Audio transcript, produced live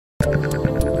Hello,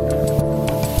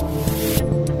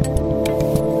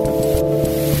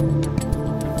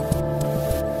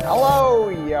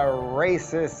 you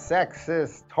racist,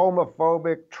 sexist,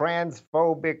 homophobic,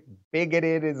 transphobic,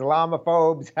 bigoted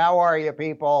Islamophobes. How are you,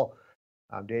 people?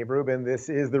 I'm Dave Rubin. This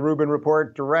is the Rubin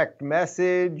Report direct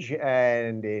message.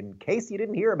 And in case you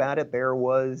didn't hear about it, there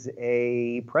was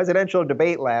a presidential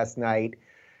debate last night.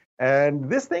 And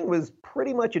this thing was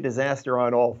pretty much a disaster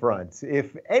on all fronts.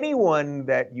 If anyone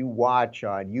that you watch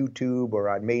on YouTube or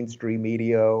on mainstream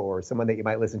media or someone that you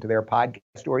might listen to their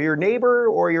podcast or your neighbor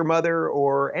or your mother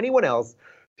or anyone else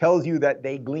tells you that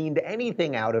they gleaned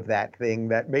anything out of that thing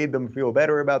that made them feel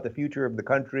better about the future of the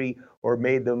country or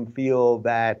made them feel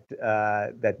that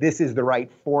that this is the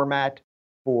right format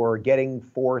for getting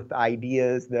forth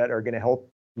ideas that are going to help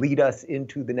lead us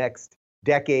into the next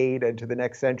decade and to the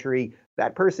next century,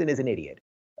 that person is an idiot.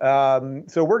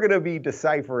 So we're going to be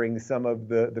deciphering some of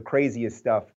the craziest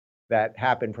stuff that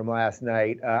happened from last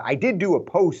night. I did do a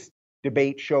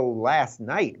post-debate show last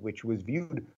night, which was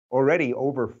viewed already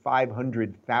over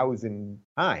 500,000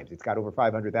 times. It's got over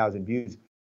 500,000 views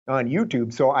on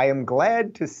YouTube. So I am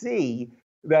glad to see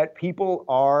that people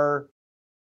are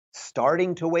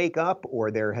starting to wake up,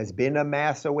 or there has been a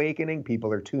mass awakening.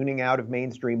 People are tuning out of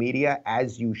mainstream media,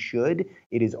 as you should.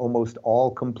 It is almost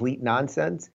all complete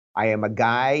nonsense. I am a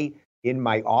guy in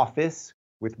my office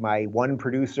with my one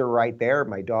producer right there.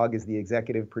 My dog is the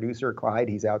executive producer, Clyde.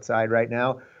 He's outside right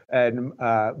now. And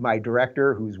my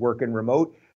director, who's working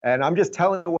remote. And I'm just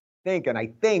telling you what I think. And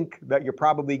I think that you're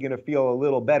probably going to feel a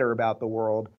little better about the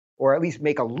world, or at least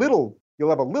you'll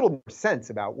have a little more sense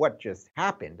about what just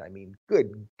happened. I mean,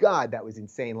 good God, that was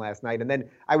insane last night. And then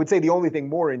I would say the only thing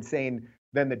more insane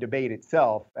than the debate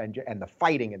itself and the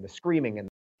fighting and the screaming and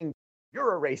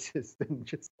you're a racist and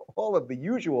just all of the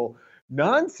usual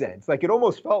nonsense. Like, it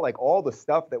almost felt like all the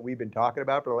stuff that we've been talking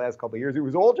about for the last couple of years, it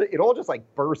all just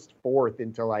like burst forth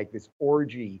into like this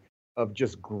orgy of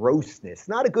just grossness.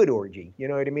 Not a good orgy, you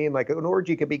know what I mean? Like, an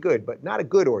orgy could be good, but not a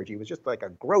good orgy. It was just like a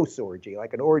gross orgy,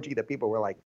 like an orgy that people were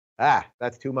like,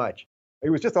 that's too much. It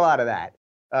was just a lot of that.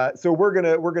 So we're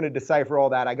gonna decipher all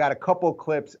that. I got a couple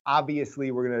clips.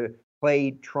 Obviously, we're gonna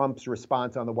play Trump's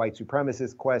response on the white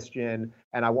supremacist question,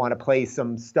 and I want to play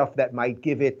some stuff that might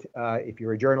give it. If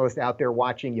you're a journalist out there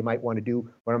watching, you might want to do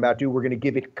what I'm about to do. We're going to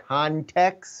give it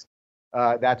context.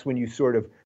 That's when you sort of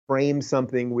frame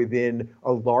something within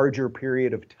a larger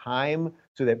period of time,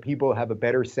 so that people have a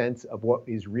better sense of what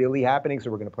is really happening. So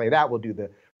we're going to play that. We'll do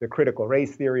the critical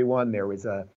race theory one. There was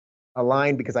a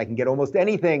line, because I can get almost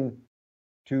anything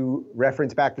to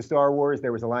reference back to Star Wars.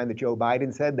 There was a line that Joe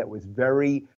Biden said that was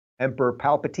very Emperor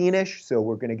Palpatine-ish, so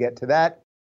we're going to get to that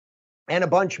and a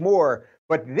bunch more.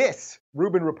 But this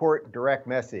Rubin Report direct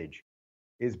message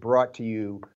is brought to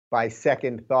you by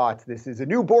Second Thoughts. This is a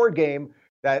new board game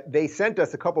that they sent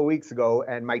us a couple weeks ago,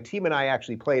 and my team and I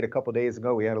actually played a couple days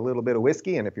ago. We had a little bit of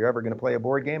whiskey, and if you're ever going to play a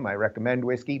board game, I recommend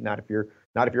whiskey. Not if you're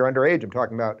underage. I'm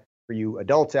talking about for you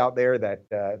adults out there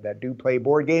that do play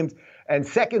board games. And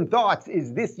Second Thoughts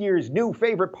is this year's new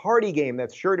favorite party game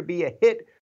that's sure to be a hit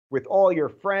with all your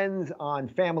friends on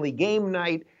family game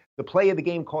night. The play of the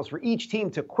game calls for each team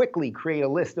to quickly create a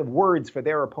list of words for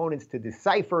their opponents to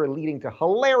decipher, leading to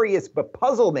hilarious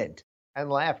bepuzzlement and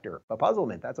laughter.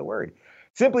 Bepuzzlement, that's a word.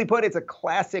 Simply put, it's a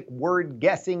classic word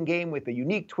guessing game with a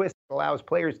unique twist that allows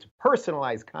players to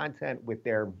personalize content with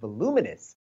their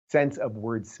voluminous sense of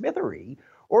wordsmithery,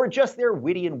 or just their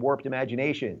witty and warped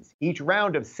imaginations. Each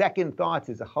round of Second Thoughts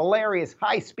is a hilarious,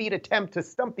 high-speed attempt to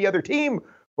stump the other team.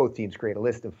 Both teams create a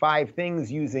list of 5 things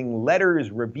using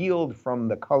letters revealed from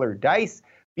the colored dice.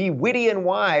 Be witty and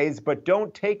wise, but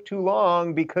don't take too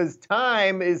long, because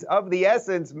time is of the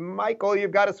essence. Michael,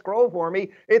 you've got to scroll for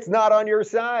me. It's not on your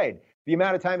side. The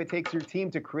amount of time it takes your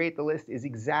team to create the list is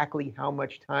exactly how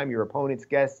much time your opponents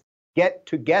get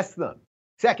to guess them.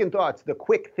 Second Thoughts, the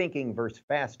quick thinking versus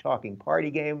fast talking party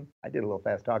game. I did a little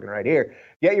fast talking right here.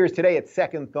 Get yours today at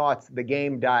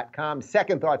secondthoughtsthegame.com,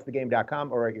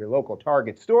 secondthoughtsthegame.com, or at your local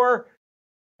Target store.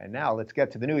 And now let's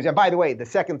get to the news. And by the way, the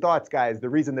Second Thoughts guys, the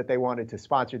reason that they wanted to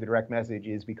sponsor the direct message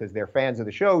is because they're fans of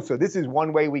the show. So this is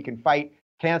one way we can fight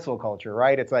cancel culture,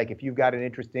 right? It's like, if you've got an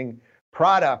interesting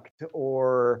product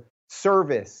or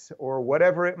service or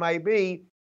whatever it might be,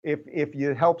 if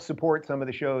you help support some of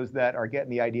the shows that are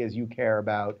getting the ideas you care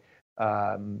about,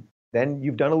 then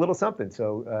you've done a little something.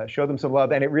 So show them some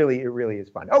love, and it really is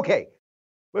fun. Okay,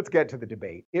 let's get to the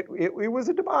debate. It was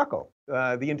a debacle.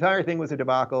 The entire thing was a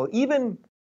debacle. Even,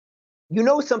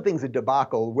 something's a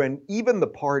debacle when even the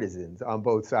partisans on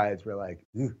both sides were like,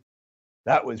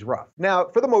 that was rough. Now,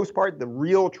 for the most part, the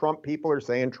real Trump people are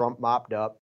saying Trump mopped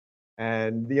up,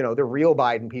 And, the real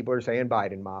Biden people are saying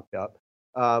Biden mopped up.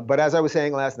 But as I was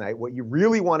saying last night, what you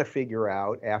really want to figure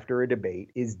out after a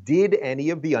debate is, did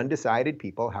any of the undecided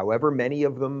people, however many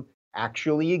of them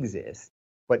actually exist,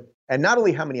 and not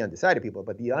only how many undecided people,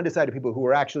 but the undecided people who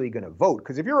are actually going to vote.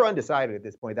 Because if you're undecided at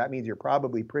this point, that means you're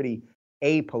probably pretty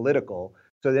apolitical,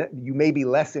 so that you may be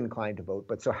less inclined to vote.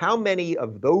 But so how many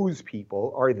of those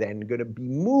people are then going to be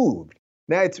moved?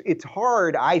 Now, it's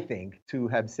hard, I think, to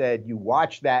have said you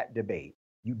watched that debate,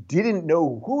 you didn't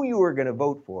know who you were going to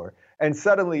vote for, and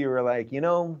suddenly you were like,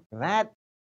 that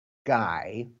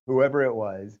guy, whoever it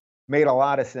was, made a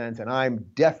lot of sense, and I'm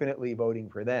definitely voting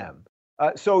for them.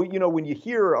 So, when you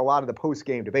hear a lot of the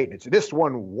post-game debate, and it's this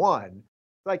one won,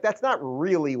 like, that's not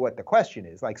really what the question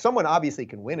is. Like, someone obviously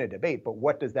can win a debate, but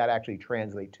what does that actually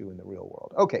translate to in the real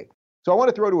world? Okay, so I want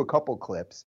to throw to a couple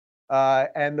clips.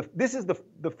 And this is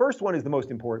the first one is the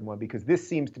most important one, because this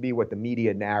seems to be what the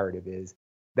media narrative is,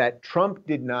 that Trump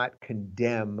did not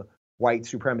condemn white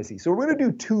supremacy. So we're going to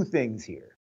do two things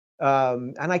here.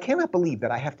 And I cannot believe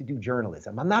that I have to do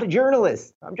journalism. I'm not a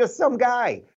journalist. I'm just some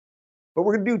guy. But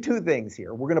we're going to do two things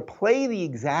here. We're going to play the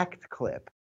exact clip,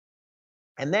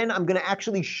 and then I'm going to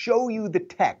actually show you the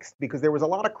text, because there was a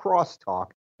lot of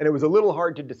crosstalk, and it was a little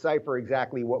hard to decipher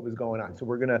exactly what was going on. So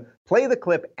we're going to play the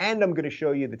clip, and I'm going to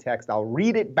show you the text. I'll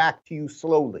read it back to you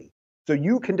slowly, so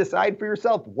you can decide for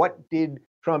yourself, what did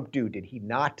Trump do? Did he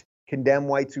not condemn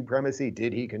white supremacy?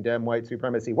 Did he condemn white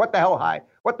supremacy? What the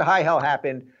high hell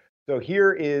happened? So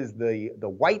here is the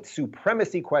white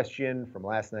supremacy question from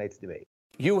last night's debate.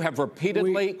 You have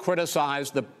repeatedly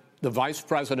criticized the vice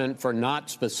president for not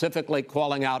specifically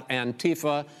calling out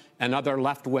Antifa and other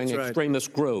left-wing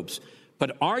extremist groups.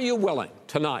 But are you willing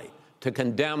tonight to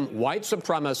condemn white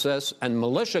supremacists and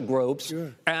militia groups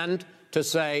and to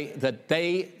say that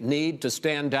they need to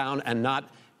stand down and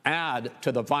not add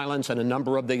to the violence in a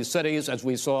number of these cities, as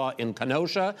we saw in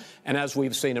Kenosha and as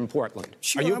we've seen in Portland?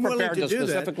 Sure, are you I'm prepared to do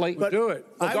specifically that, do it?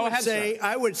 Well, go ahead, sir.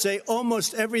 I would say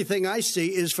almost everything I see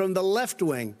is from the left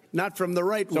wing, not from the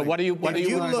right wing. So what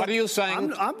are you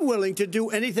saying? I'm willing to do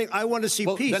anything. I want to see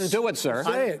peace. Then do it, sir.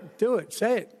 Say it. Do it.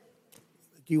 Say it.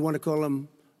 Do you want to call him?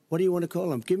 What do you want to call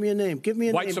them? Give me a name. Give me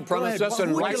a white name. Supremacists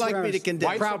and white supremacists. Like me to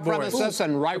condemn? White supremacists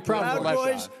and right Proud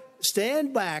Boys.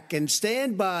 Stand back and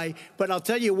stand by. But I'll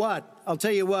tell you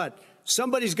what.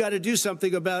 Somebody's got to do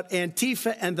something about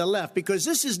Antifa and the left, because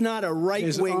this is not a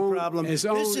right-wing problem. This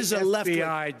is a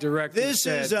left-wing. This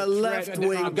is a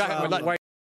left-wing problem.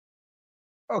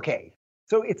 Okay,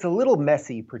 so it's a little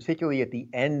messy, particularly at the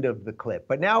end of the clip.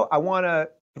 But now I want to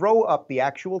throw up the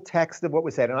actual text of what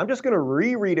was said, and I'm just going to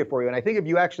reread it for you. And I think if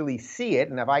you actually see it,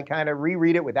 and if I kind of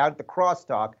reread it without the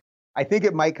crosstalk, I think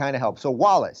it might kind of help. So,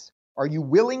 Wallace, are you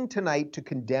willing tonight to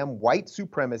condemn white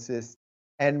supremacists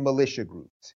and militia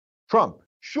groups? Trump,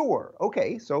 sure.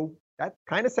 Okay, so that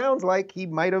kind of sounds like he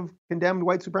might have condemned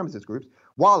white supremacist groups.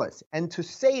 Wallace, and to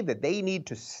say that they need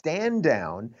to stand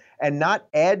down and not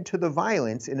add to the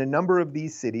violence in a number of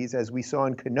these cities, as we saw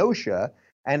in Kenosha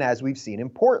and as we've seen in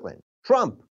Portland.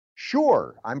 Trump,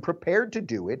 sure, I'm prepared to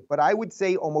do it, but I would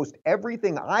say almost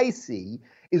everything I see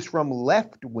is from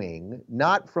left wing,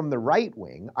 not from the right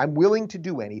wing. I'm willing to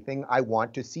do anything. I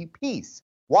want to see peace.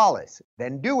 Wallace,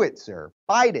 then do it, sir.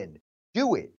 Biden,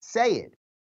 do it. Say it.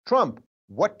 Trump,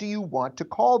 what do you want to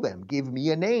call them? Give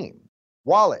me a name.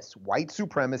 Wallace, white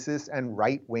supremacists and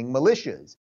right-wing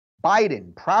militias.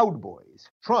 Biden, Proud Boys.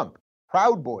 Trump,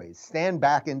 Proud Boys, stand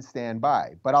back and stand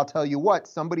by. But I'll tell you what,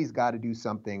 somebody's got to do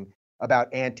something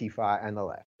about Antifa and the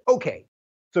left. Okay,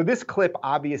 so this clip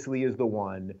obviously is the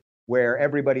one where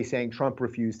everybody's saying Trump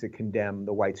refused to condemn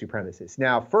the white supremacists.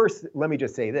 Now, first, let me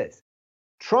just say this.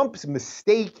 Trump's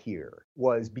mistake here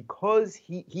was because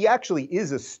he actually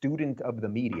is a student of the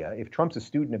media. If Trump's a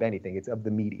student of anything, it's of the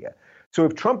media. So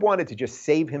if Trump wanted to just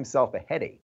save himself a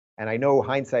headache, and I know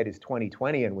hindsight is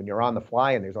 20/20, and when you're on the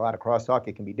fly and there's a lot of crosstalk,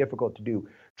 it can be difficult to do.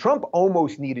 Trump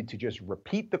almost needed to just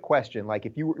repeat the question. Like,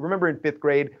 if you remember in 5th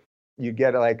grade, you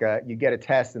get a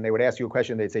test and they would ask you a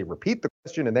question, they'd say, repeat the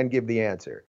question and then give the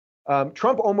answer.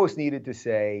 Trump almost needed to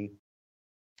say,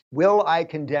 will I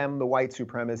condemn the white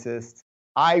supremacists?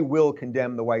 I will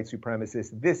condemn the white supremacists.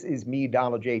 This is me,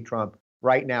 Donald J. Trump,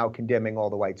 right now condemning all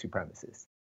the white supremacists.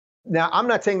 Now, I'm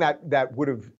not saying that would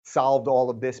have solved all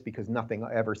of this, because nothing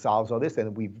ever solves all this.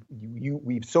 And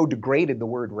we've so degraded the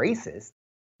word racist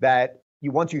that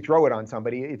once you throw it on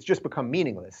somebody, it's just become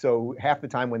meaningless. So half the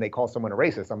time when they call someone a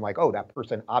racist, I'm like, oh, that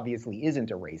person obviously isn't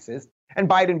a racist. And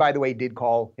Biden, by the way, did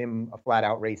call him a flat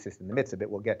out racist in the midst of it.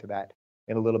 We'll get to that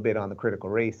in a little bit on the critical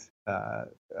race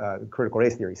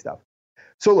theory stuff.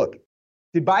 So look,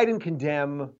 did Biden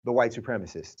condemn the white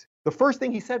supremacists? The first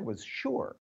thing he said was,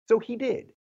 sure. So he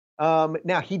did.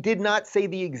 Now, he did not say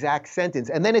the exact sentence.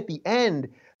 And then at the end,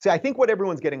 I think what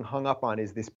everyone's getting hung up on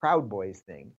is this Proud Boys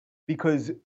thing,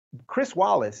 because Chris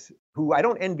Wallace, who I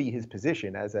don't envy his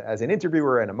position as an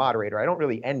interviewer and a moderator, I don't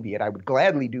really envy it. I would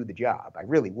gladly do the job. I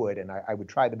really would. And I would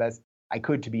try the best I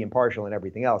could to be impartial and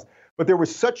everything else. But there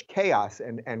was such chaos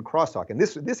and crosstalk. And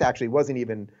this actually wasn't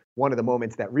even one of the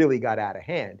moments that really got out of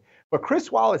hand. But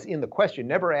Chris Wallace in the question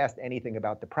never asked anything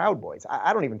about the Proud Boys.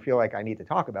 I don't even feel like I need to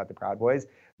talk about the Proud Boys.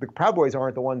 The Proud Boys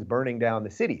aren't the ones burning down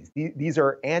the cities. These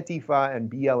are Antifa and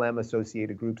BLM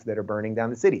associated groups that are burning down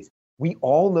the cities. We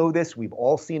all know this. We've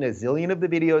all seen a zillion of the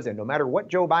videos. And no matter what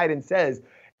Joe Biden says,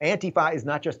 Antifa is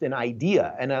not just an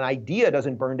idea. And an idea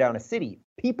doesn't burn down a city.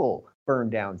 People burn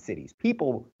down cities.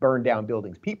 People burn down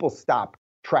buildings. People stop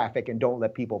traffic and don't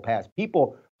let people pass.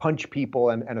 People punch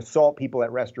people and assault people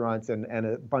at restaurants and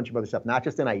a bunch of other stuff, not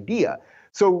just an idea.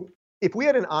 So if we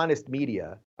had an honest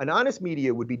media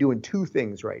would be doing two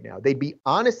things right now. They'd be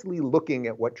honestly looking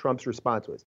at what Trump's response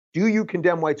was. Do you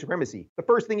condemn white supremacy? The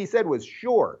first thing he said was,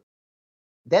 sure.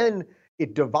 Then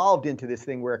it devolved into this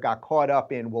thing where it got caught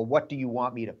up in, well, what do you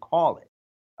want me to call it?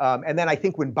 And then I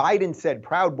think when Biden said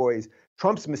Proud Boys,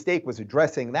 Trump's mistake was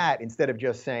addressing that instead of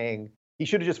just saying, he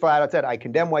should have just flat out said, I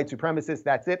condemn white supremacists.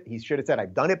 That's it. He should have said,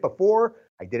 I've done it before.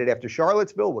 I did it after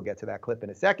Charlottesville. We'll get to that clip in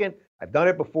a second. I've done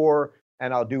it before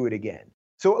and I'll do it again.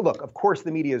 So look, of course,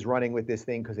 the media is running with this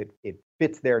thing because it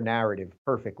fits their narrative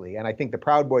perfectly. And I think the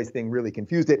Proud Boys thing really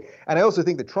confused it. And I also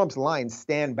think that Trump's lines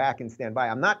stand back and stand by.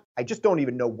 I just don't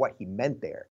even know what he meant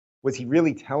there. Was he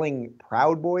really telling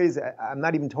Proud Boys? I'm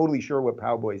not even totally sure what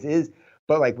Proud Boys is,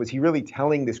 but like, was he really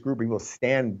telling this group, we will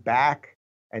stand back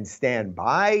and stand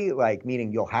by, like,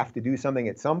 meaning you'll have to do something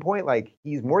at some point? Like,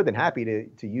 he's more than happy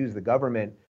to use the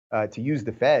government, to use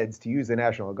the feds, to use the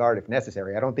National Guard if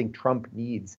necessary. I don't think Trump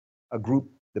needs a group,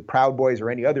 the Proud Boys or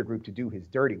any other group, to do his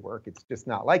dirty work. It's just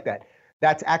not like that.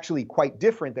 That's actually quite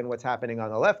different than what's happening on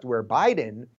the left, where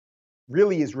Biden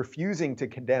really is refusing to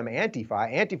condemn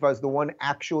Antifa. Antifa is the one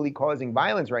actually causing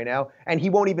violence right now, and he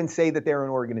won't even say that they're an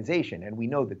organization, and we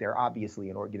know that they're obviously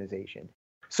an organization.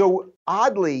 So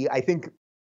oddly, I think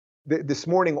this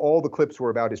morning all the clips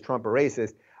were about, is Trump a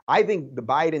racist? I think the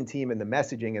Biden team and the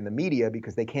messaging and the media,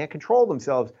 because they can't control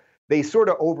themselves, they sort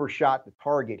of overshot the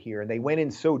target here, and they went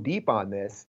in so deep on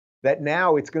this that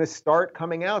now it's going to start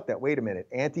coming out that, wait a minute,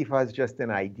 Antifa is just an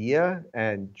idea,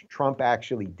 and Trump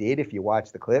actually did, if you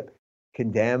watch the clip,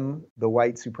 condemn the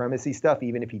white supremacy stuff,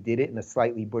 even if he did it in a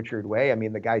slightly butchered way. I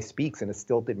mean, the guy speaks in a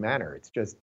stilted manner.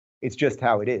 It's just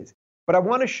how it is. But I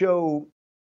want to show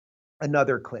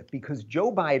another clip, because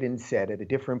Joe Biden said at a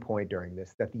different point during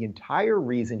this that the entire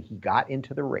reason he got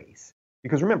into the race,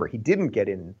 because remember, he didn't get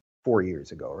in 4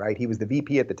 years ago, right? He was the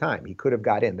VP at the time. He could have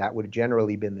got in. That would have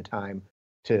generally been the time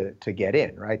to get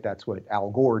in, right? That's what Al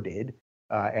Gore did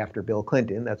after Bill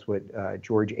Clinton. That's what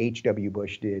George H.W.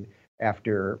 Bush did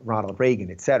after Ronald Reagan,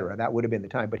 et cetera. That would have been the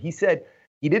time. But he said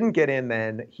he didn't get in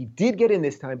then. He did get in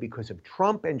this time because of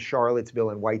Trump and Charlottesville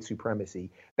and white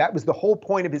supremacy. That was the whole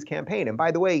point of his campaign. And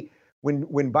by the way,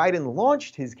 when Biden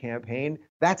launched his campaign,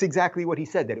 that's exactly what he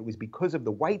said, that it was because of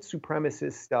the white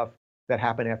supremacist stuff that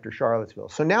happened after Charlottesville.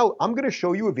 So now I'm going to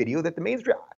show you a video that the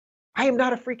mainstream, I am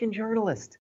not a freaking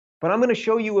journalist, but I'm going to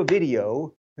show you a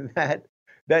video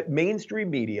that mainstream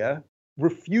media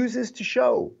refuses to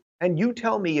show. And you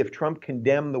tell me if Trump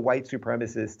condemned the white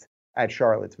supremacists at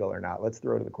Charlottesville or not. Let's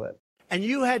throw to the clip. And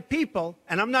you had people,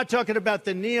 and I'm not talking about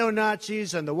the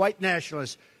neo-Nazis and the white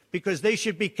nationalists, because they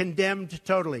should be condemned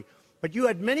totally. But you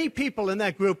had many people in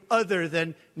that group other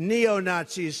than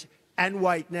neo-Nazis and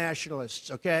white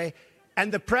nationalists, okay?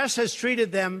 And the press has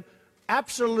treated them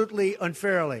absolutely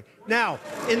unfairly. Now,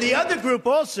 in the other group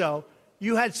also,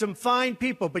 you had some fine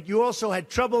people, but you also had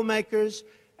troublemakers,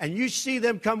 and you see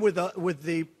them come with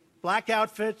the black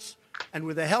outfits and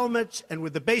with the helmets and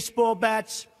with the baseball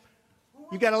bats.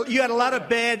 You had a lot of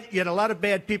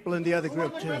bad people in the other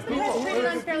group too. The press is treated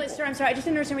unfairly, sir. I'm sorry, I just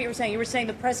didn't understand what you were saying. You were saying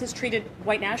the press has treated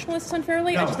white nationalists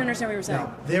unfairly? No, I just didn't understand what you were saying.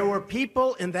 No. There were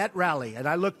people in that rally, and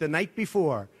I looked the night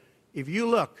before. If you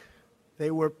look,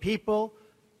 there were people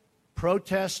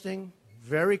protesting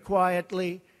very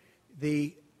quietly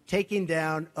the taking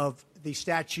down of the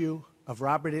statue of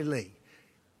Robert E. Lee.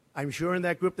 I'm sure in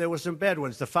that group there were some bad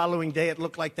ones. The following day, it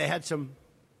looked like they had some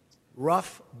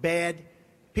rough, bad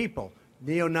people.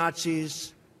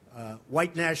 Neo-Nazis,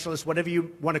 white nationalists, whatever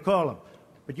you want to call them.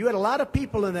 But you had a lot of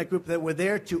people in that group that were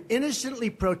there to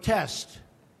innocently protest,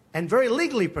 and very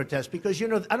legally protest, because, you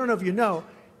know, I don't know if you know,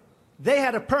 they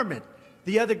had a permit.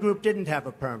 The other group didn't have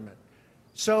a permit.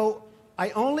 So I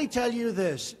only tell you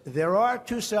this. There are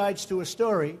two sides to a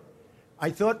story. I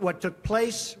thought what took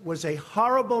place was a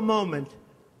horrible moment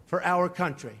for our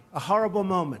country, a horrible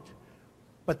moment.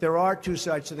 But there are two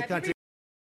sides to the country.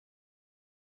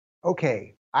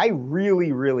 Okay, I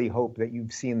really, really hope that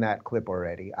you've seen that clip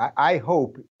already. I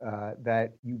hope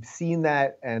that you've seen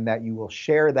that and that you will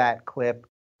share that clip,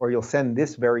 or you'll send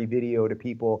this very video to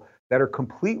people that are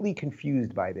completely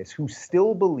confused by this, who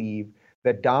still believe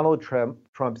that Donald Trump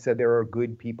said there are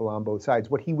good people on both sides.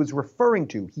 What he was referring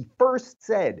to, he first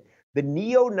said the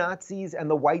neo-Nazis and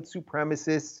the white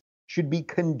supremacists should be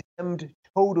condemned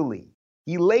totally.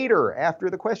 He later, after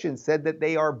the question, said that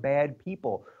they are bad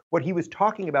people. What he was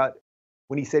talking about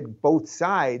when he said both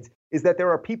sides is that there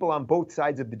are people on both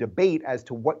sides of the debate as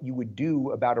to what you would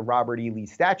do about a Robert E. Lee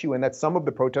statue, and that some of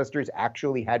the protesters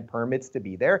actually had permits to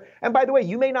be there. And by the way,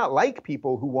 you may not like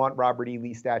people who want Robert E.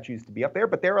 Lee statues to be up there,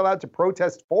 but they're allowed to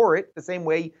protest for it the same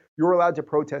way you're allowed to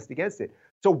protest against it.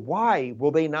 So why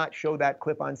will they not show that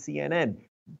clip on CNN?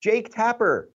 Jake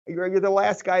Tapper, you're the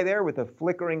last guy there with a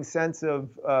flickering sense of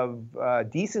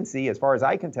decency, as far as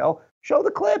I can tell. Show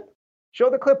the clip. Show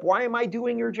the clip. Why am I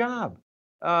doing your job?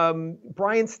 Brian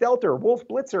Stelter, Wolf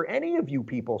Blitzer, any of you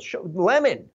people,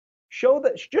 Lemon,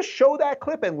 just show that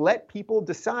clip and let people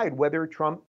decide whether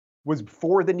Trump was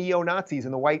for the neo-Nazis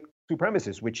and the white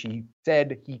supremacists, which he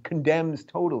said he condemns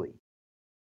totally.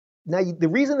 Now, the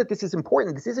reason that this is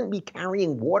important, this isn't me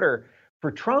carrying water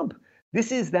for Trump.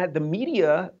 This is that the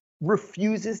media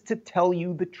refuses to tell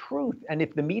you the truth. And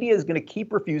if the media is going to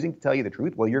keep refusing to tell you the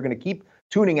truth, well, you're going to keep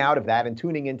tuning out of that and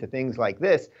tuning into things like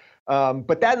this.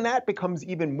 But then that becomes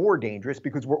even more dangerous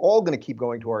because we're all going to keep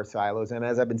going to our silos. And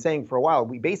as I've been saying for a while,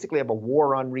 we basically have a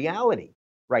war on reality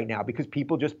right now because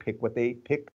people just pick what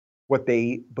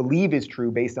they believe is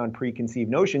true based on preconceived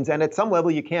notions. And at some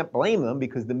level, you can't blame them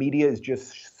because the media is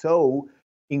just so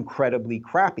incredibly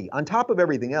crappy. On top of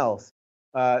everything else,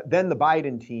 then the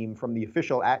Biden team from the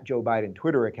official @JoeBiden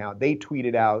Twitter account, they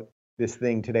tweeted out this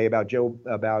thing today about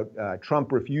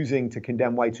Trump refusing to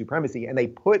condemn white supremacy. And they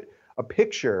put a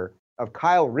picture of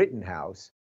Kyle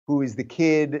Rittenhouse, who is the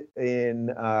kid in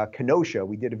Kenosha.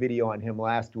 We did a video on him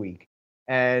last week.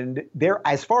 And there,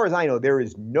 as far as I know, there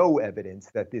is no evidence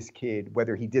that this kid,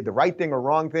 whether he did the right thing or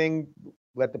wrong thing,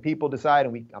 let the people decide.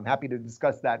 And I'm happy to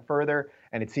discuss that further.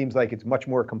 And it seems like it's much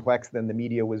more complex than the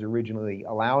media was originally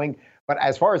allowing. But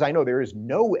as far as I know, there is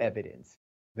no evidence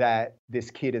that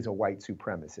this kid is a white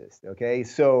supremacist. Okay,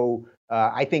 so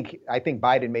I think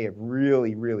Biden may have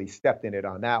really, really stepped in it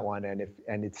on that one.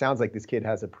 And it sounds like this kid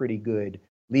has a pretty good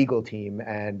legal team,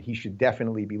 and he should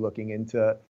definitely be looking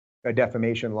into a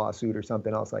defamation lawsuit or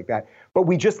something else like that. But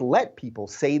we just let people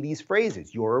say these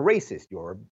phrases: "You're a racist,"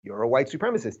 "You're a white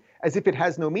supremacist," as if it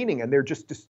has no meaning, and they're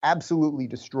just absolutely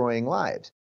destroying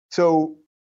lives. So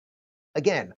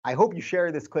again, I hope you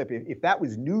share this clip. If that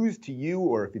was news to you,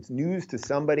 or if it's news to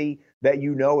somebody that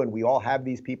you know, and we all have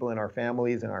these people in our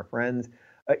families and our friends,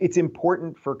 it's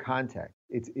important for context.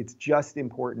 It's just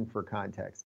important for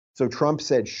context. So Trump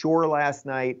said sure last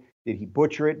night. Did he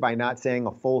butcher it by not saying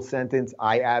a full sentence?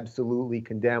 I absolutely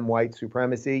condemn white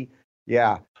supremacy.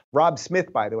 Yeah. Rob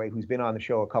Smith, by the way, who's been on the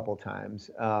show a couple times,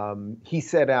 he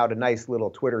set out a nice little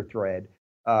Twitter thread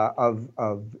of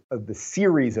the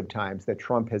series of times that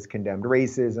Trump has condemned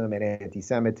racism and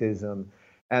anti-Semitism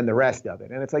and the rest of it.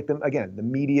 And it's like, the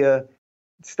media,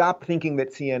 stop thinking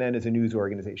that CNN is a news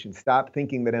organization. Stop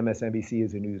thinking that MSNBC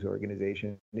is a news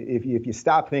organization. If you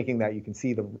stop thinking that, you can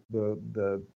see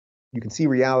you can see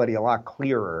reality a lot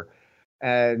clearer.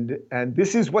 And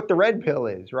this is what the red pill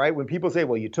is, right? When people say,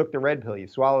 well, you took the red pill, you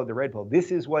swallowed the red pill, this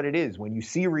is what it is. When you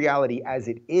see reality as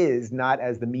it is, not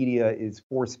as the media is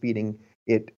force-feeding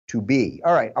it to be.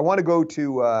 All right, I want to go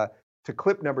to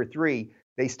clip number 3.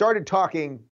 They started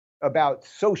talking about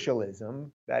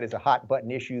socialism. That is a hot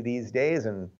button issue these days,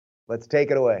 and let's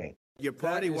take it away. Your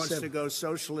party wants to go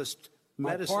socialist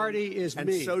medicine. My party is and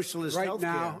me. socialist right healthcare.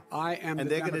 Now, I am and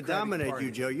the they're going to dominate Party.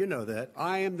 you, Joe. You know that.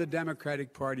 I am the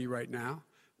Democratic Party right now.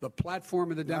 The platform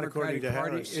of the Democratic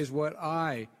Party is what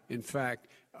I, in fact,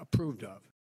 approved of.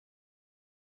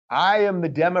 I am the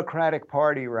Democratic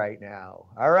Party right now.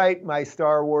 All right, my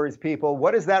Star Wars people,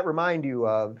 what does that remind you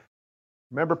of?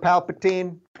 Remember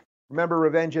Palpatine? Remember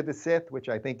Revenge of the Sith, which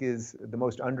I think is the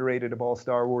most underrated of all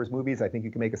Star Wars movies? I think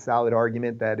you can make a solid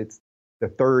argument that it's the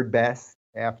third best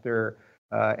after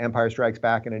Empire Strikes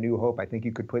Back and A New Hope. I think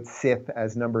you could put Sith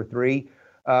as number 3.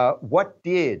 What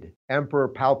did Emperor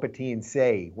Palpatine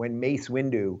say when Mace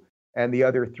Windu and the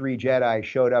other 3 Jedi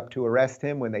showed up to arrest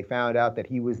him when they found out that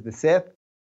he was the Sith?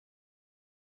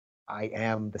 I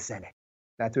am the Senate.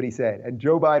 That's what he said. And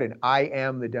Joe Biden, I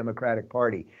am the Democratic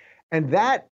Party. And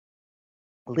that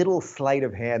little sleight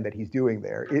of hand that he's doing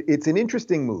there. It's an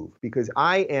interesting move because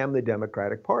I am the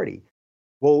Democratic Party.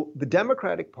 Well, the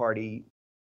Democratic Party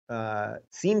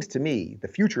seems to me, the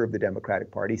future of the Democratic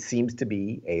Party seems to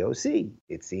be AOC.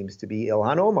 It seems to be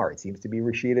Ilhan Omar. It seems to be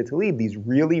Rashida Tlaib, these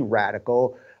really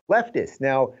radical leftists.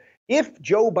 Now, if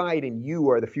Joe Biden, you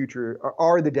are the future,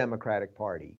 are the Democratic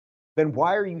Party, then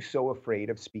why are you so afraid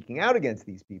of speaking out against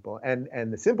these people? And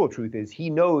the simple truth is he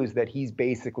knows that he's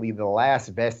basically the last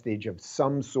vestige of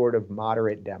some sort of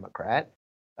moderate Democrat.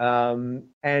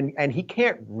 And he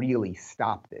can't really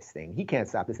stop this thing. He can't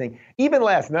stop this thing. Even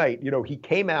last night, he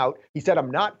came out, he said,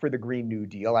 I'm not for the Green New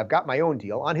Deal. I've got my own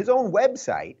deal. On his own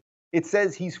website, it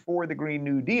says he's for the Green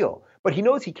New Deal. But he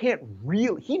knows he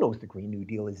knows the Green New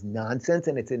Deal is nonsense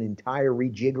and it's an entire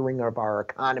rejiggering of our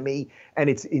economy and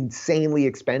it's insanely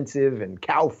expensive and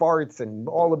cow farts and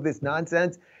all of this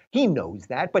nonsense. He knows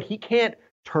that, but he can't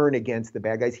turn against the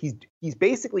bad guys. He's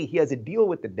basically, he has a deal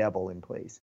with the devil in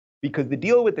place. Because the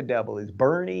deal with the devil is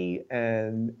Bernie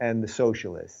and the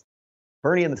socialists.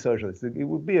 Bernie and the socialists. It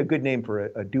would be a good name for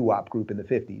a doo-wop group in the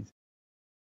 50s.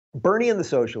 Bernie and the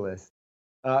socialists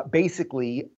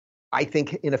basically, I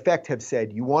think, in effect, have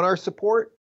said, you want our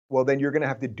support? Well, then you're going to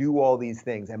have to do all these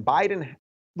things. And Biden,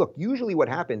 look, usually what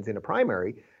happens in a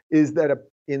primary is that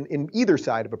in either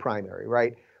side of a primary,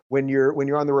 right? When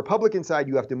you're on the Republican side,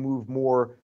 you have to move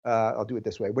more. I'll do it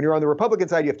this way. When you're on the Republican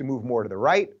side, you have to move more to the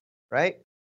right,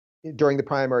 during the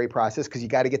primary process, because you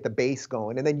got to get the base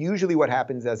going. And then usually what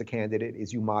happens as a candidate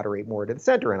is you moderate more to the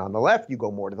center. And on the left, you go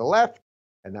more to the left.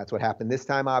 And that's what happened this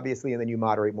time, obviously. And then you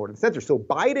moderate more to the center. So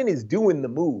Biden is doing the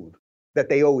move that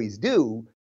they always do.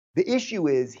 The issue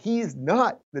is he's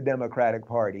not the Democratic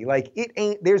Party. Like,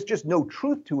 there's just no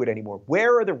truth to it anymore.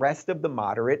 Where are the rest of the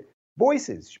moderate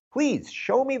voices? Please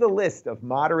show me the list of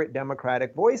moderate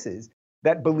Democratic voices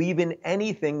that believe in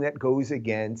anything that goes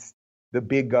against the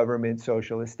big government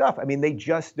socialist stuff. I mean, they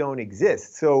just don't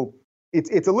exist. So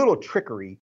it's a little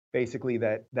trickery, basically,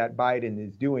 that Biden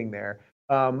is doing there.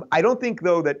 I don't think,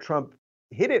 though, that Trump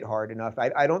hit it hard enough.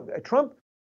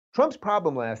 Trump's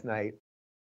problem last night.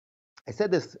 I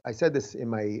said this in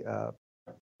my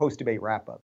post-debate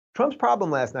wrap-up. Trump's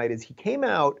problem last night is he came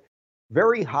out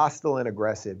very hostile and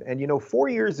aggressive. And 4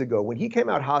 years ago, when he came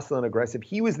out hostile and aggressive,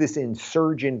 he was this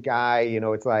insurgent guy.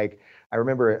 It's like, I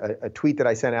remember a tweet that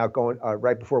I sent out going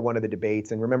right before one of the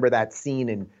debates. And remember that scene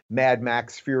in Mad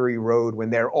Max Fury Road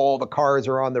when all the cars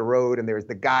are on the road and there's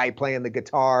the guy playing the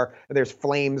guitar and there's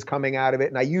flames coming out of it.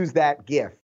 And I used that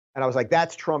GIF. And I was like,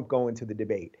 that's Trump going to the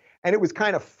debate. And it was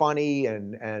kind of funny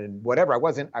and whatever. I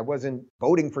wasn't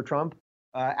voting for Trump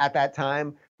at that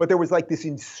time. But there was like this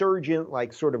insurgent,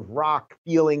 like sort of rock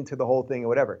feeling to the whole thing or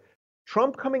whatever.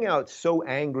 Trump coming out so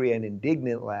angry and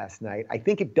indignant last night, I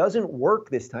think it doesn't work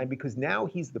this time because now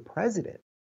he's the president,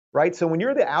 right? So when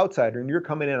you're the outsider and you're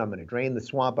coming in, I'm going to drain the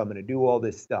swamp, I'm going to do all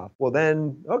this stuff. Well,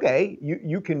 then, okay,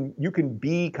 you can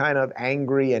be kind of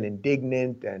angry and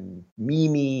indignant and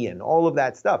memey and all of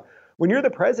that stuff. When you're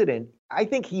the president, I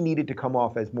think he needed to come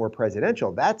off as more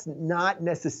presidential. That's not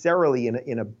necessarily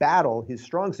in a battle his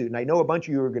strong suit. And I know a bunch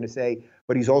of you are going to say,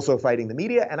 but he's also fighting the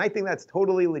media. And I think that's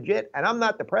totally legit. And I'm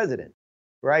not the president,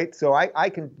 right? So I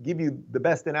can give you the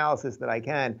best analysis that I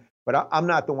can, but I'm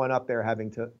not the one up there having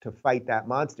to fight that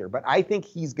monster. But I think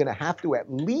he's going to have to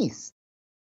at least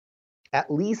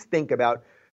think about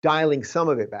dialing some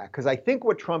of it back. Because I think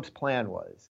what Trump's plan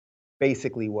was,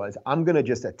 I'm going to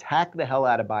just attack the hell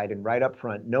out of Biden right up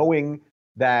front, knowing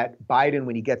that Biden,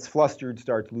 when he gets flustered,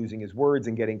 starts losing his words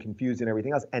and getting confused and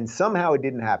everything else. And somehow it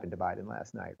didn't happen to Biden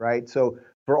last night, right? So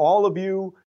for all of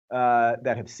you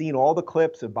that have seen all the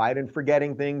clips of Biden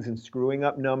forgetting things and screwing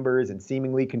up numbers and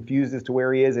seemingly confused as to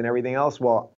where he is and everything else,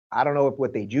 well, I don't know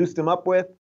what they juiced him up with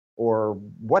or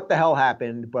what the hell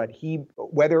happened, but he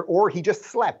just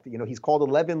slept. He's called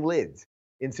 11 lids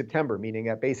in September, meaning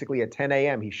that basically at 10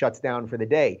 a.m. he shuts down for the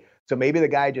day. So maybe the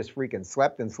guy just freaking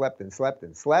slept,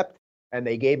 and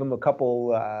they gave him a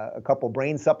couple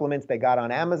brain supplements they got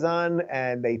on Amazon,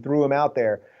 and they threw him out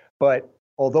there. But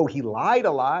although he lied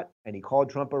a lot, and he called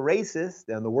Trump a racist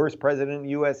and the worst president in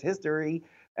U.S. history,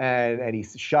 and he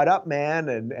shut up, man,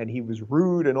 and he was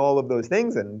rude and all of those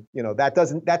things, and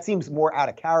that seems more out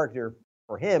of character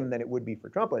for him than it would be for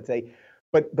Trump, let's say.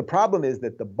 But the problem is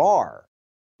that the bar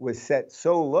was set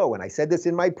so low, and I said this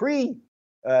in my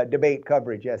pre-debate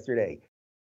coverage yesterday,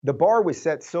 the bar was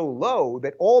set so low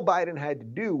that all Biden had to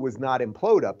do was not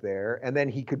implode up there, and then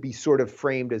he could be sort of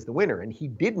framed as the winner, and he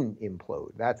didn't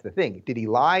implode. That's the thing. Did he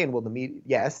lie, and will the media,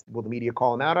 yes, will the media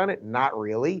call him out on it? Not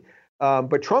really.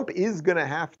 But Trump is going to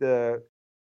have to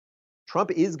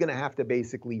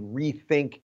basically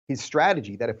rethink his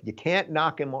strategy, that if you can't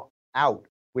knock him out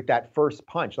with that first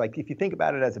punch. Like if you think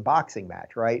about it as a boxing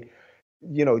match, right?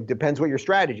 Depends what your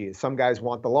strategy is. Some guys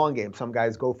want the long game. Some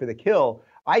guys go for the kill.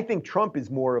 I think Trump is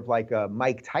more of like a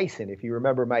Mike Tyson. If you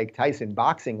remember Mike Tyson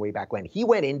boxing way back when, he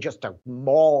went in just to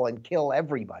maul and kill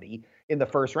everybody in the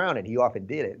first round, and he often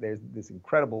did it. There's this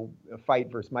incredible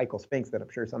fight versus Michael Spinks that I'm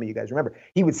sure some of you guys remember.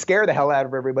 He would scare the hell out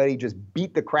of everybody, just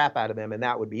beat the crap out of them, and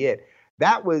that would be it.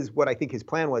 That was what I think his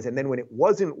plan was. And then when it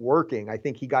wasn't working, I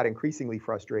think he got increasingly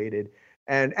frustrated.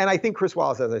 And I think Chris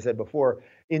Wallace, as I said before,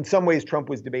 in some ways Trump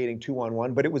was debating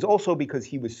 2-on-1, but it was also because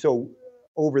he was so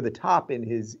over the top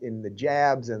in the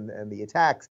jabs and the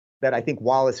attacks that I think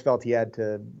Wallace felt he had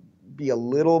to be a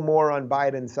little more on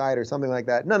Biden's side or something like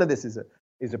that. None of this is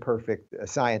a perfect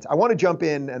science. I want to jump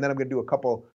in, and then I'm going to do a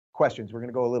couple questions. We're going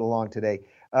to go a little long today.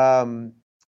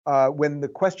 When the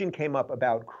question came up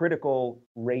about critical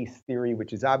race theory,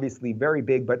 which is obviously very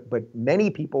big, but many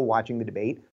people watching the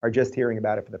debate are just hearing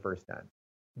about it for the first time.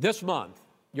 This month,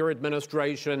 your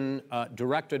administration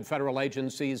directed federal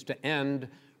agencies to end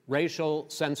racial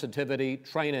sensitivity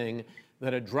training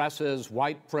that addresses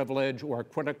white privilege or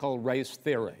critical race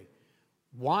theory.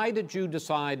 Why did you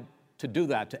decide to do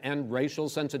that, to end racial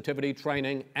sensitivity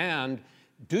training? And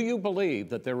do you believe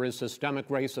that there is systemic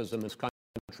racism in this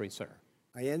country, sir?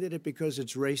 I ended it because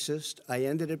it's racist. I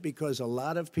ended it because a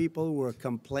lot of people were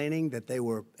complaining that they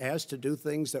were asked to do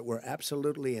things that were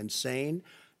absolutely insane,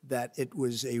 that it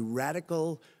was a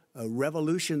radical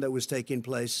revolution that was taking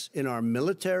place in our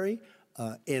military,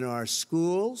 in our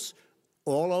schools,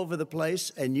 all over the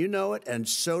place, and you know it, and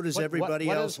so does everybody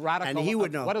else. And he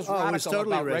would know. What is radical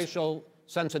about racial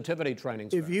sensitivity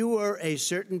training, sir? If you were a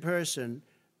certain person,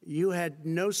 you had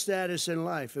no status in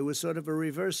life. It was sort of a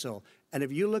reversal. And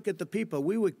if you look at the people,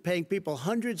 we were paying people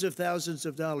hundreds of thousands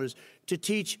of dollars to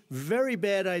teach very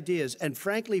bad ideas and,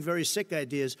 frankly, very sick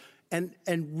ideas. And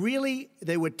really,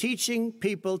 they were teaching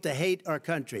people to hate our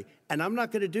country. And I'm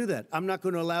not going to do that. I'm not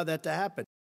going to allow that to happen.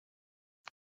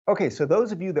 Okay, so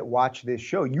those of you that watch this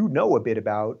show, you know a bit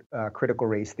about critical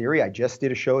race theory. I just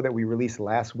did a show that we released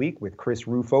last week with Chris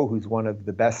Rufo, who's one of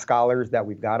the best scholars that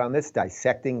we've got on this,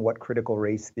 dissecting what critical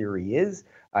race theory is.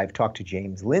 I've talked to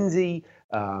James Lindsay,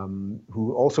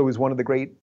 who also is one of the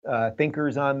great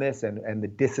thinkers on this and the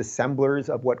disassemblers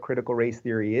of what critical race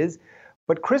theory is.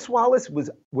 But Chris Wallace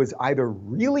was either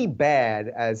really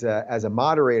bad as a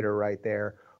moderator right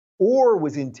there, or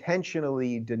was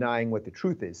intentionally denying what the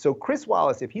truth is. So Chris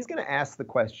Wallace, if he's going to ask the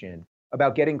question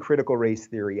about getting critical race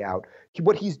theory out,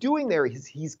 what he's doing there is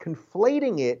he's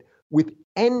conflating it with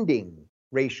ending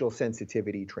racial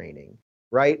sensitivity training,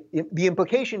 right? The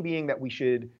implication being that we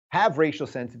should have racial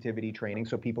sensitivity training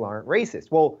so people aren't racist.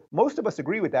 Well, most of us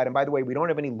agree with that. And by the way, we don't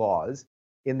have any laws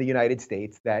in the United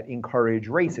States that encourage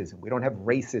racism. We don't have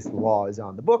racist laws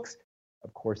on the books.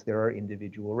 Of course, there are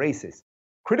individual racists.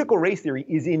 Critical race theory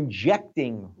is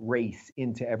injecting race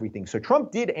into everything. So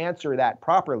Trump did answer that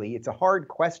properly. It's a hard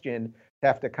question to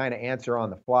have to kind of answer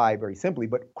on the fly very simply,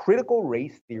 but critical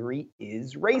race theory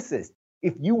is racist.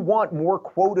 If you want more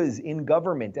quotas in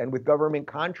government and with government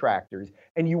contractors,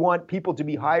 and you want people to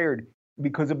be hired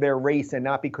because of their race and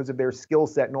not because of their skill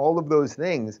set and all of those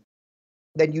things,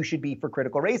 then you should be for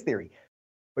critical race theory.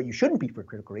 But you shouldn't be for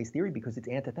critical race theory because it's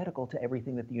antithetical to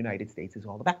everything that the United States is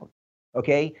all about.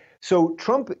 Okay, so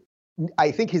Trump,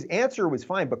 I think his answer was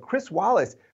fine, but Chris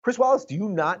Wallace, do you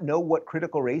not know what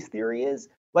critical race theory is?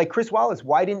 Like, Chris Wallace,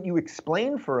 why didn't you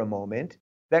explain for a moment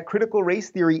that critical race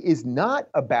theory is not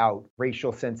about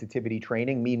racial sensitivity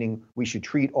training, meaning we should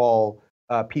treat all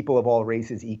people of all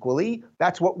races equally?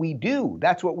 That's what we do.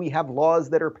 That's what we have laws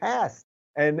that are passed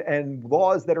and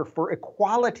laws that are for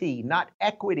equality, not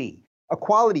equity.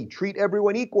 Equality, treat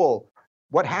everyone equal.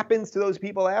 What happens to those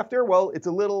people after? Well,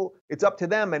 it's up to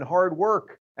them and hard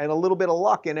work and a little bit of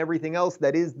luck and everything else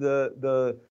that is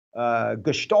the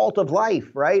gestalt of life,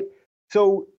 right?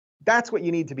 So that's what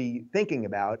you need to be thinking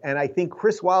about. And I think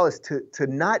Chris Wallace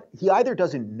he either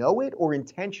doesn't know it or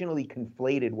intentionally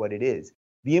conflated what it is.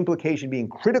 The implication being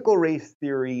critical race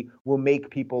theory will make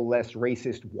people less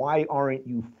racist. Why aren't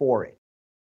you for it?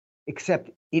 Except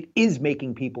it is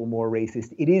making people more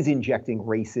racist. It is injecting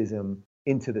racism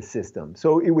into the system.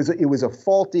 So it was a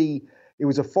faulty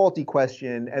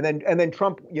question. And then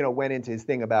Trump, went into his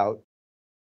thing about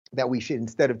that we should,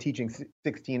 instead of teaching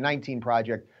 1619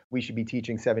 Project, we should be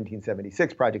teaching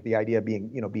 1776 Project. The idea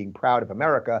being, being proud of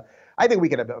America. I think we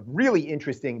could have a really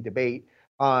interesting debate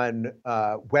on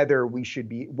whether we should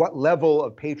be, what level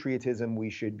of patriotism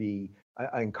we should be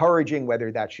encouraging,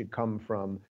 whether that should come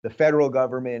from the federal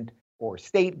government or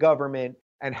state government,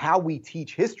 and how we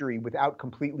teach history without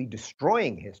completely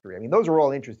destroying history. I mean, those are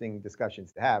all interesting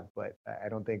discussions to have, but I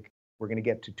don't think we're going to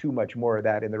get to too much more of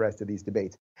that in the rest of these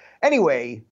debates.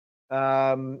 Anyway,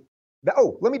 let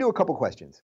me do a couple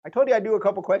questions. I told you I'd do a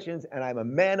couple questions, and I'm a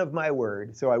man of my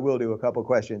word, so I will do a couple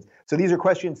questions. So these are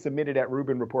questions submitted at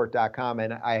RubinReport.com,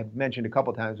 and I have mentioned a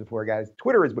couple times before, guys,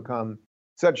 Twitter has become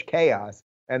such chaos,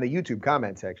 and the YouTube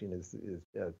comment section is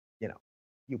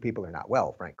you people are not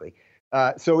well, frankly.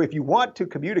 So if you want to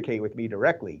communicate with me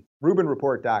directly,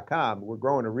 RubinReport.com, we're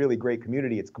growing a really great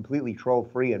community. It's completely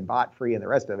troll-free and bot-free and the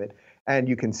rest of it, and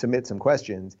you can submit some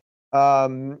questions.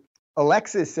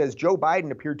 Alexis says, Joe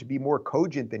Biden appeared to be more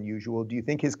cogent than usual. Do you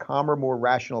think his calmer, more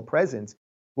rational presence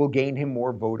will gain him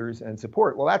more voters and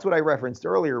support? Well, that's what I referenced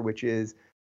earlier, which is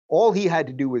all he had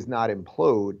to do was not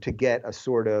implode to get a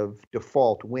sort of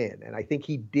default win. And I think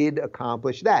he did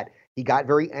accomplish that. He got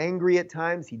very angry at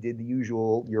times. He did the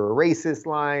usual, you're a racist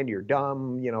line, you're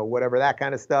dumb, whatever, that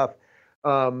kind of stuff.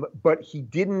 But he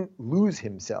didn't lose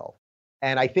himself.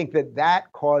 And I think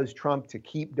that caused Trump to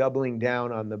keep doubling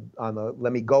down on the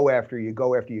let me go after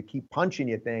you, keep punching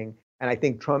you thing. And I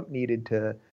think Trump needed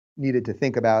to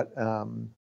think about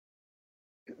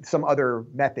some other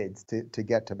methods to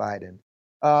get to Biden.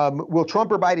 Will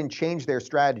Trump or Biden change their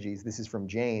strategies? This is from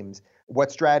James.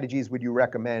 What strategies would you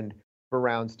recommend for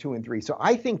rounds 2 and 3? So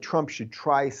I think Trump should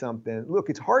try something.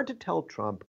 Look, it's hard to tell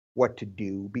Trump what to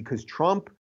do because Trump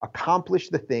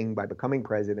accomplished the thing by becoming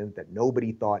president that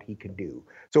nobody thought he could do.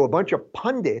 So a bunch of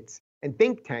pundits and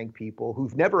think tank people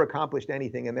who've never accomplished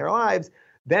anything in their lives,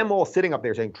 them all sitting up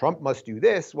there saying, Trump must do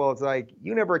this. Well, it's like,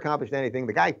 you never accomplished anything.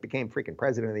 The guy became freaking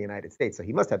president of the United States. So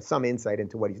he must have some insight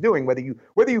into what he's doing, whether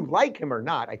you like him or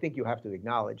not. I think you have to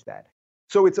acknowledge that.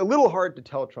 So it's a little hard to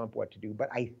tell Trump what to do. But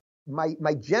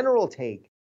my general take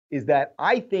is that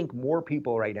I think more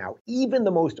people right now, even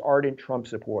the most ardent Trump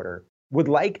supporter, would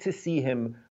like to see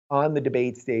him on the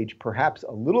debate stage, perhaps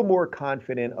a little more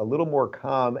confident, a little more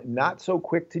calm, not so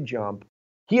quick to jump.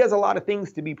 He has a lot of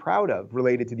things to be proud of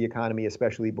related to the economy,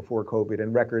 especially before COVID,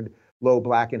 and record low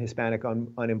Black and Hispanic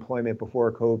unemployment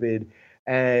before COVID,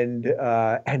 and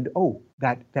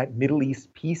that Middle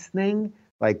East peace thing,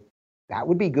 like that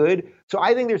would be good. So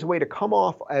I think there's a way to come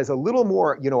off as a little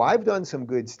more, I've done some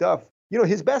good stuff.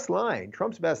 His best line,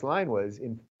 Trump's best line was,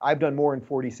 I've done more in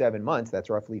 47 months, that's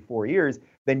roughly 4 years,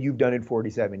 than you've done in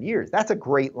 47 years. That's a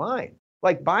great line.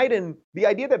 Like Biden, the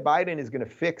idea that Biden is going to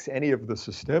fix any of the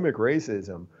systemic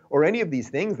racism or any of these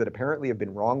things that apparently have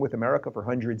been wrong with America for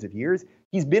hundreds of years,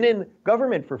 he's been in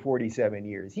government for 47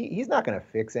 years. He's not going to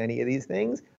fix any of these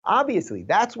things. Obviously,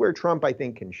 that's where Trump, I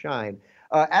think, can shine.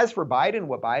 As for Biden,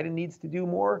 what Biden needs to do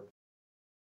more,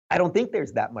 I don't think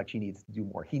there's that much he needs to do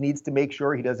more. He needs to make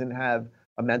sure he doesn't have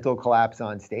a mental collapse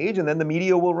on stage, and then the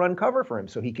media will run cover for him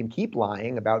so he can keep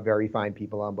lying about very fine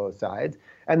people on both sides,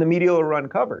 and the media will run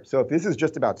cover. So if this is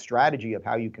just about strategy of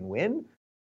how you can win,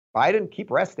 Biden, keep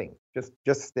resting. Just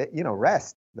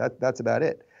rest. That's about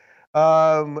it.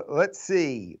 Let's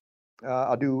see.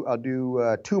 I'll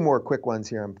do 2 more quick ones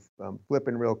here. I'm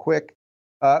flipping real quick.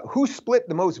 Who split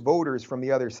the most voters from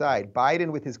the other side?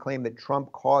 Biden with his claim that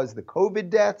Trump caused the COVID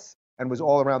deaths and was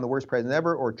all around the worst president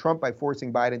ever, or Trump by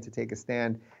forcing Biden to take a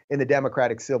stand in the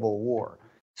Democratic Civil War?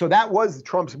 So that was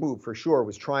Trump's move for sure,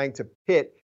 was trying to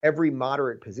pit every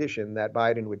moderate position that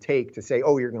Biden would take to say,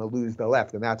 oh, you're going to lose the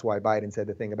left. And that's why Biden said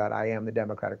the thing about I am the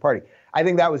Democratic Party. I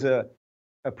think that was a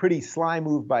pretty sly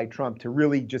move by Trump to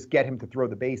really just get him to throw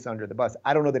the base under the bus.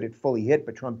 I don't know that it fully hit,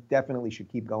 but Trump definitely should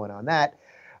keep going on that.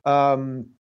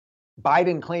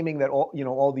 Biden claiming that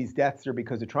all these deaths are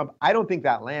because of Trump. I don't think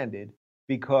that landed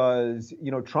because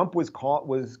Trump was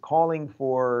calling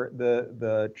for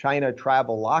the China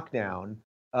travel lockdown,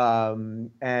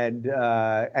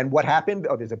 and what happened?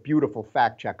 Oh, there's a beautiful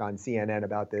fact check on CNN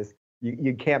about this.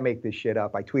 You can't make this shit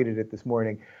up. I tweeted it this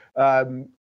morning. On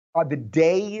the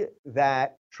day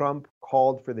that Trump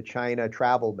called for the China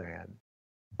travel ban,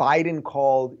 Biden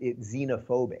called it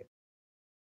xenophobic.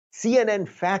 CNN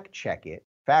fact checked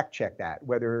that,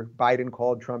 whether Biden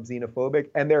called Trump xenophobic.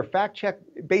 And their fact check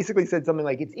basically said something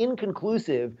like, it's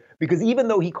inconclusive because even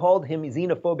though he called him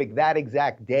xenophobic that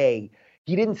exact day,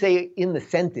 he didn't say in the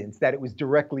sentence that it was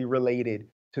directly related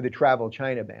to the travel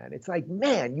China ban. It's like,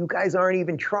 man, you guys aren't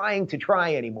even trying to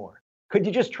try anymore. Could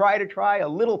you just try to try? A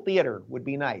little theater would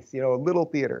be nice. A little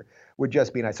theater would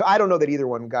just be nice. So I don't know that either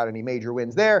one got any major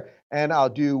wins there. And I'll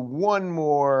do one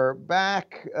more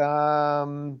back.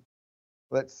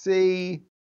 Let's see.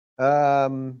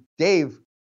 Dave,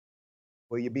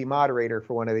 will you be moderator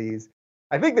for one of these?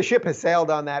 I think the ship has sailed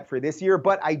on that for this year,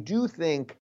 but I do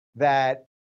think that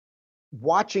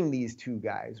watching these two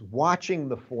guys, watching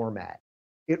the format,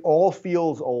 it all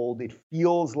feels old. It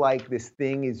feels like this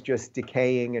thing is just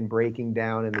decaying and breaking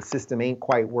down and the system ain't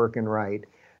quite working right.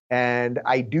 And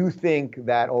I do think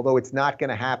that although it's not going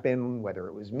to happen, whether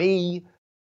it was me,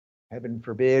 heaven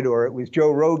forbid, or it was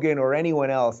Joe Rogan or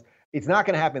anyone else, it's not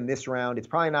going to happen this round. It's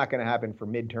probably not going to happen for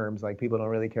midterms. Like, people don't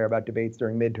really care about debates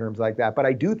during midterms like that. But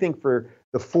I do think for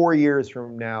the 4 years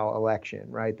from now election,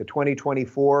 right, the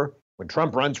 2024, when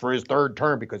Trump runs for his third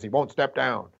term because he won't step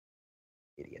down,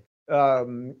 idiot.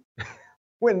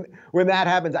 When that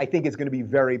happens, I think it's going to be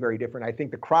very, very different. I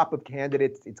think the crop of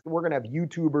candidates, we're going to have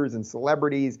YouTubers and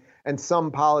celebrities and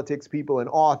some politics people and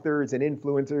authors and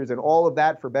influencers and all of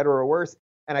that, for better or worse.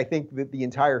 And I think that the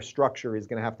entire structure is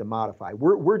going to have to modify.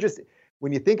 We're just,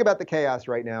 when you think about the chaos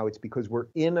right now, it's because we're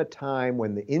in a time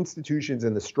when the institutions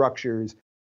and the structures,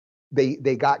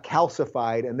 they got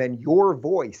calcified, and then your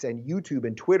voice and YouTube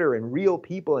and Twitter and real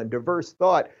people and diverse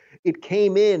thought, it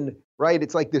came in, right?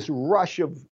 It's like this rush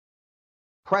of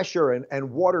pressure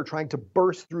and water trying to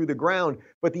burst through the ground,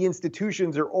 but the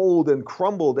institutions are old and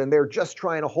crumbled, and they're just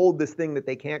trying to hold this thing that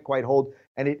they can't quite hold,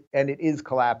 and it is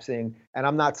collapsing. And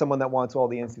I'm not someone that wants all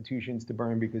the institutions to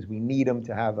burn, because we need them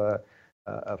to have a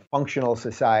functional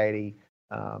society.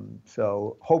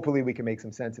 So hopefully we can make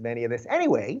some sense of any of this.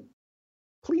 Anyway,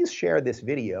 please share this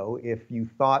video if you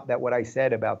thought that what I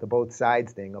said about the both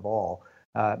sides thing of all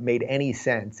made any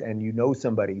sense, and you know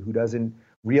somebody who doesn't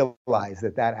realize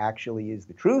that that actually is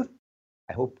the truth.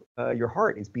 I hope your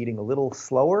heart is beating a little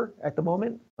slower at the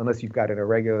moment, unless you've got an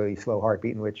irregularly slow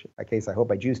heartbeat, in which case I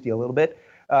hope I juiced you a little bit.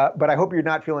 But I hope you're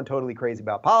not feeling totally crazy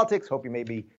about politics. Hope you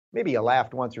maybe you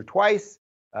laughed once or twice.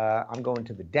 I'm going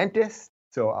to the dentist,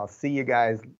 so I'll see you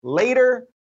guys later.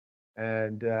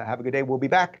 And have a good day. We'll be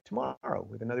back tomorrow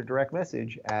with another direct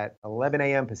message at 11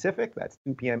 a.m. Pacific. That's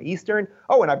 2 p.m. Eastern.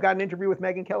 Oh, and I've got an interview with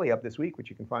Megyn Kelly up this week,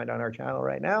 which you can find on our channel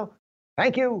right now.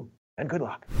 Thank you, and good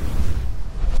luck.